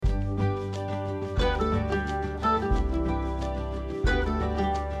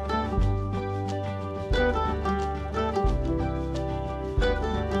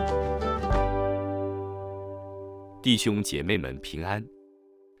弟兄姐妹们平安。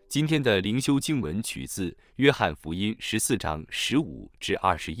今天的灵修经文取自约翰福音14章15至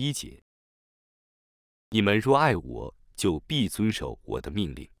21节。你们若爱我，就必遵守我的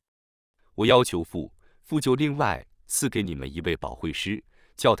命令。我要求父，父就另外赐给你们一位保惠师，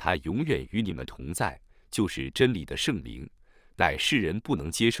叫他永远与你们同在，就是真理的圣灵，乃世人不能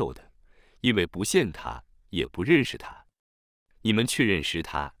接受的，因为不见他，也不认识他。你们却认识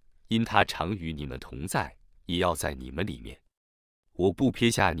他，因他常与你们同在，也要在你们里面。我不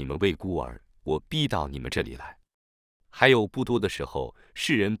撇下你们为孤儿，我必到你们这里来。还有不多的时候，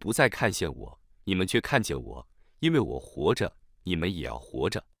世人不再看见我，你们却看见我，因为我活着，你们也要活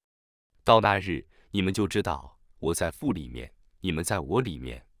着。到那日，你们就知道我在父里面，你们在我里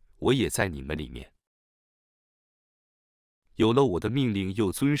面，我也在你们里面。有了我的命令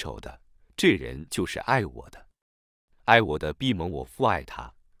又遵守的，这人就是爱我的。爱我的必蒙我父爱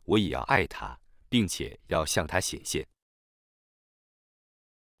他，我也要爱他，并且要向他显现。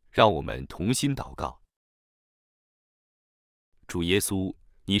让我们同心祷告。主耶稣，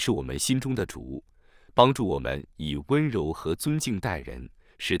你是我们心中的主，帮助我们以温柔和尊敬待人，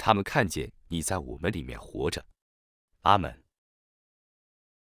使他们看见你在我们里面活着。阿们。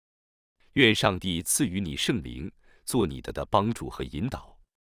愿上帝赐予你圣灵，做你的帮助和引导。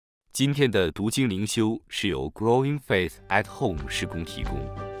今天的读经灵修是由 Growing Faith at Home 事工提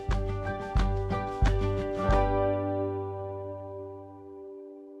供。